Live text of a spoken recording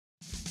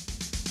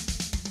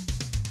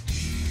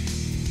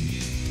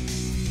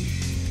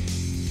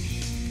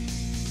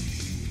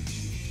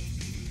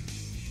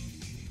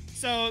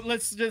So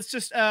let's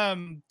just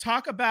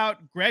talk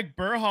about Gregg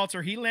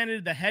Berhalter. He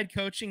landed the head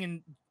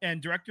coaching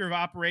and director of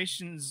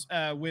operations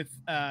with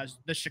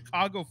the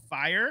Chicago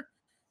Fire.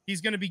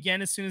 He's going to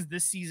begin as soon as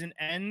this season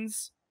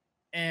ends.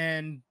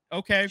 And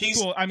okay,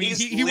 cool. I mean,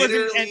 he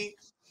wasn't.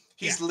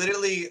 He's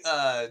literally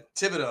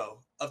Thibodeau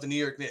of the New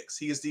York Knicks.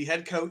 He is the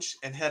head coach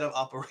and head of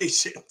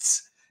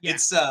operations. Yeah.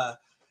 It's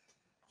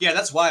yeah,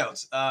 that's wild.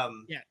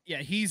 Yeah.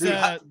 He's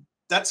dude,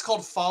 that's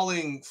called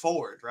falling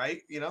forward,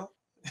 right? You know,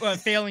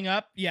 failing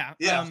up. Yeah.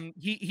 Yeah. I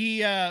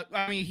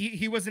mean,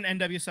 he was an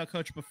NWSL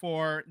coach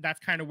before. That's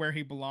kind of where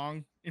he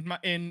belonged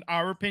in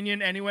our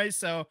opinion, anyway.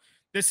 So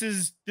this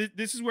is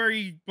where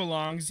he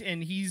belongs,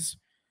 and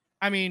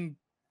I mean,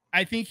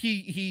 I think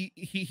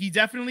he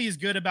definitely is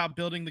good about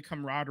building the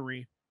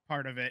camaraderie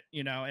part of it,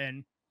 you know,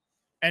 and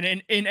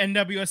in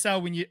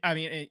NWSL when you, I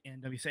mean,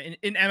 in NWSL,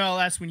 in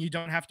MLS when you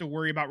don't have to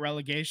worry about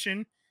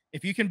relegation,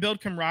 if you can build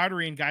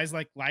camaraderie and guys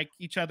like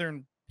each other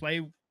and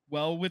play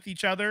well with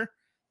each other,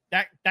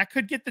 that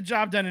could get the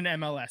job done in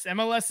MLS.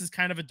 MLS is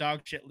kind of a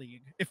dog shit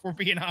league, if we're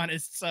being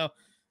honest. So,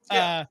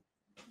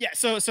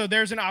 so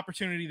there's an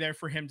opportunity there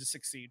for him to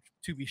succeed,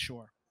 to be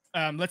sure.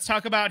 Let's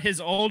talk about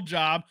his old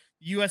job,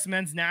 U.S.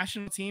 men's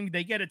national team.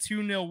 They get a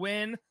 2-0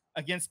 win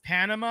against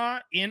Panama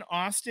in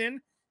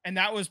Austin, and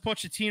that was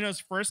Pochettino's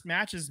first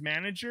match as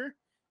manager.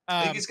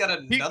 I think he's got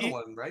another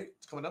one, right?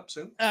 It's coming up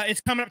soon. It's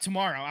coming up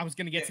tomorrow. I was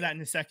going to get to that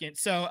in a second.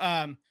 So,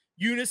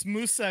 Yunus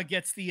Musa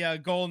gets the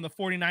goal in the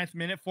 49th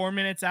minute, 4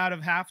 minutes out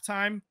of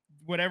halftime.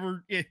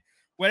 Whatever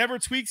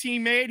tweaks he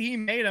made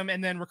them.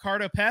 And then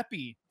Ricardo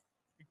Pepi,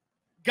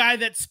 guy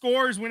that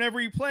scores whenever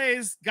he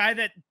plays, guy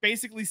that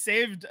basically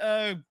saved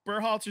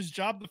Berhalter's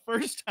job the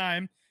first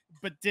time,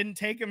 but didn't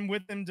take him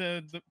with him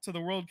to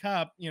the World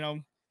Cup. You know,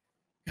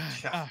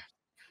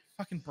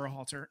 fucking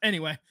Berhalter.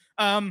 Anyway,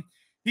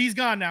 he's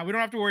gone now. We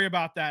don't have to worry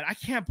about that. I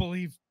can't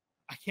believe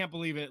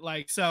it.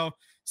 Like, so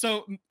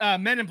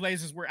Men in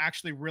Blazers were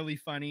actually really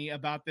funny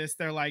about this.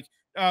 They're like,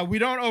 we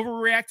don't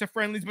overreact to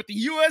friendlies, but the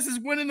U.S. is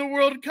winning the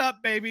World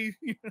Cup, baby.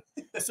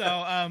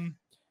 So,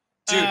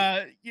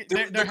 dude,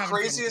 the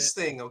craziest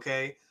thing,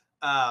 okay?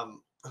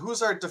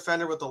 Who's our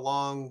defender with the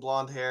long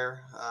blonde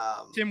hair?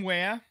 Tim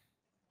Weah.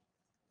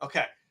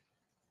 Okay.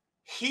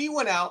 He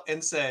went out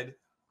and said,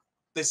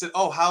 they said,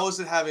 oh, how is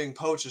it having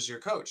Poach as your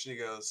coach? And he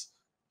goes,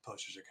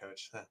 Poach is your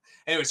coach.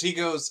 Anyways, he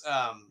goes,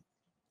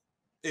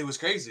 it was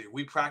crazy.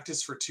 We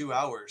practiced for 2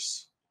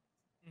 hours.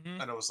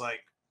 Mm-hmm. And I was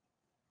like,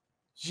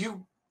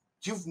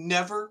 you've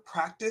never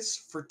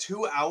practiced for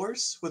 2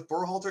 hours with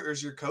Berhalter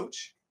as your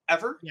coach?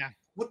 Ever? Yeah.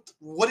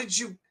 What did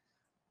you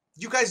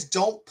guys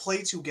don't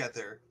play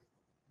together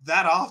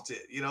that often.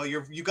 You know,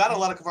 you got a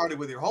lot of camaraderie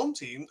with your home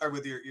team or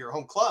with your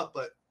home club,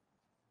 but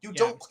you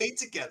don't play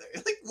together.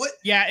 Like what?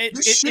 Yeah,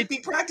 you should be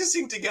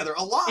practicing together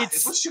a lot.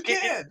 It's what you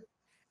can.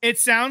 It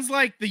sounds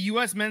like the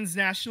U.S. men's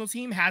national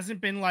team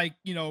hasn't been like,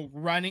 you know,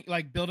 running,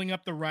 like building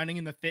up the running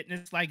and the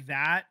fitness like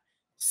that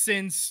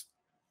since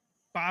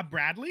Bob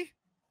Bradley,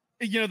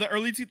 you know, the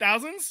early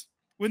 2000s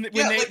when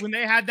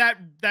they had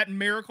that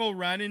miracle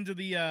run into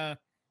the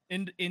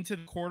into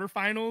the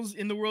quarterfinals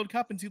in the World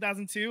Cup in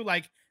 2002.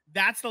 Like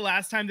that's the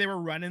last time they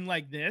were running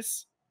like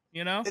this,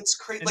 you know? It's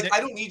crazy. Like I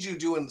don't need you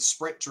doing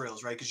sprint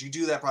drills, right? Because you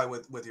do that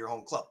probably with your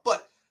home club,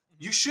 but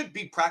you should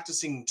be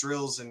practicing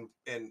drills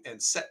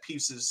and set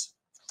pieces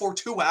for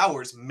 2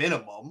 hours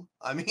minimum.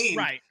 I mean,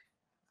 right?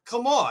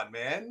 Come on,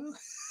 man.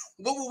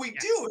 What were we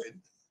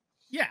doing?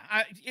 Yeah,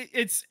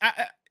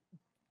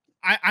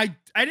 I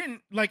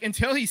didn't like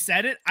until he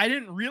said it. I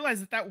didn't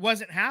realize that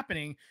wasn't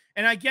happening.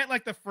 And I get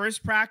like the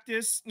first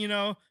practice, you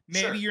know,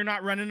 maybe you're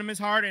not running them as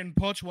hard, and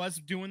Poch was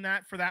doing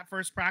that for that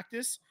first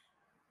practice,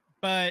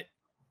 but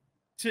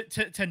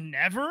to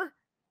never,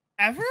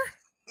 ever,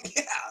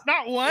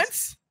 not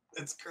once.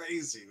 It's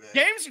crazy, man.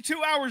 Games are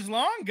 2 hours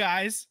long,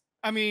 guys.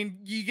 I mean,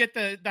 you get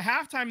the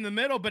halftime in the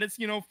middle, but it's,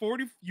 you know,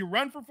 40, you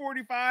run for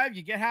 45,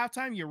 you get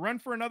halftime, you run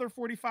for another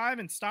 45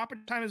 and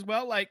stoppage time as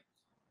well. Like,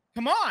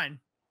 come on.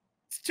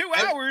 It's 2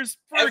 hours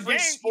for a game.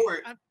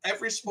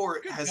 Every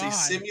sport has a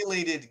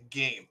simulated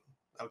game,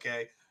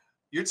 okay?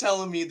 You're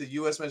telling me the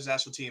U.S. men's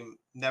national team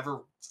never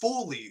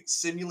fully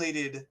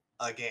simulated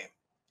a game.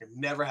 It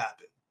never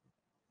happened.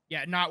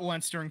 Yeah, not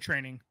once during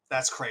training.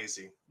 That's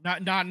crazy.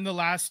 Not in the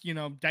last, you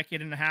know,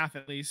 decade and a half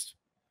at least.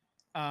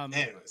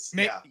 Anyways,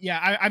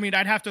 I mean,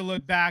 I'd have to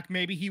look back.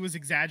 Maybe he was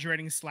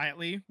exaggerating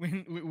slightly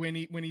when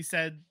he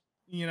said,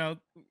 you know,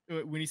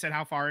 when he said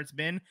how far it's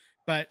been.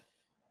 But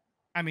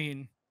I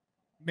mean,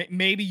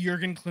 maybe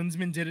Jurgen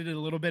Klinsmann did it a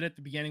little bit at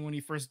the beginning when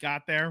he first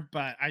got there.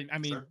 But I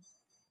mean,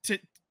 to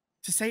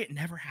say it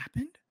never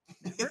happened.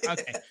 Never?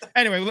 Okay.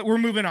 Anyway, we're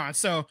moving on.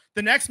 So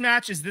the next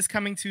match is this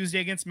coming Tuesday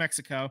against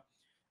Mexico.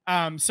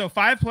 So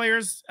 5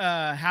 players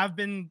have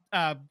been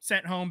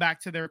sent home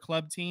back to their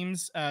club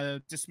teams,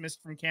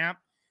 dismissed from camp.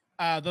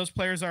 Those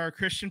players are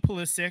Christian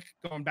Pulisic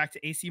going back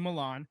to AC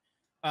Milan,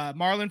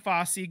 Marlon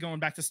Fossey going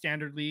back to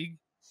Standard League,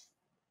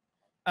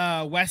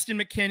 Weston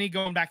McKennie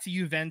going back to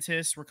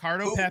Juventus.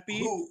 Ricardo Pepi.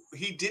 Who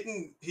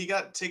he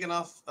got taken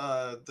off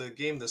the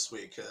game this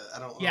week. I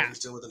don't know if he's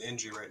dealing with an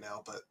injury right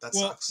now, but that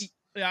sucks.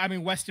 I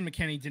mean, Weston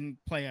McKennie didn't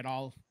play at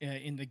all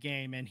in the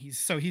game, and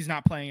he's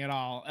not playing at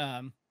all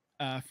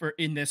for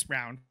in this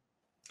round.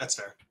 That's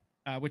fair.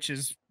 Which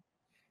is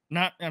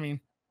not. I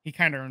mean, he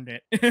kind of earned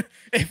it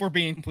if we're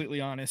being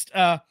completely honest.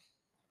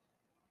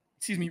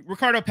 Excuse me.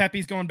 Ricardo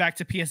Pepi's going back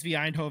to PSV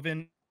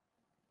Eindhoven,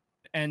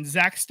 and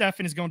Zach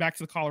Steffen is going back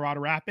to the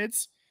Colorado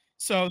Rapids.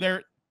 So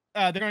they're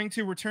going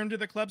to return to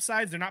the club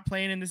sides. They're not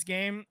playing in this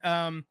game.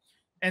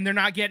 And they're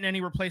not getting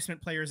any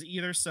replacement players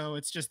either. So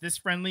it's just this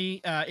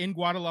friendly in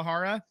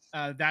Guadalajara.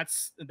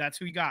 That's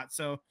who we got.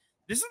 So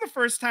this is the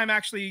first time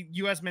actually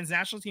U.S. men's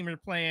national team are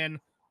playing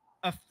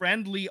a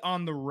friendly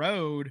on the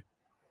road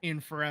in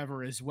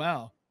forever as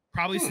well.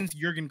 Probably since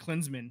Jurgen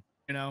Klinsmann,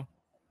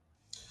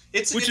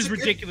 which is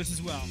ridiculous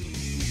as well.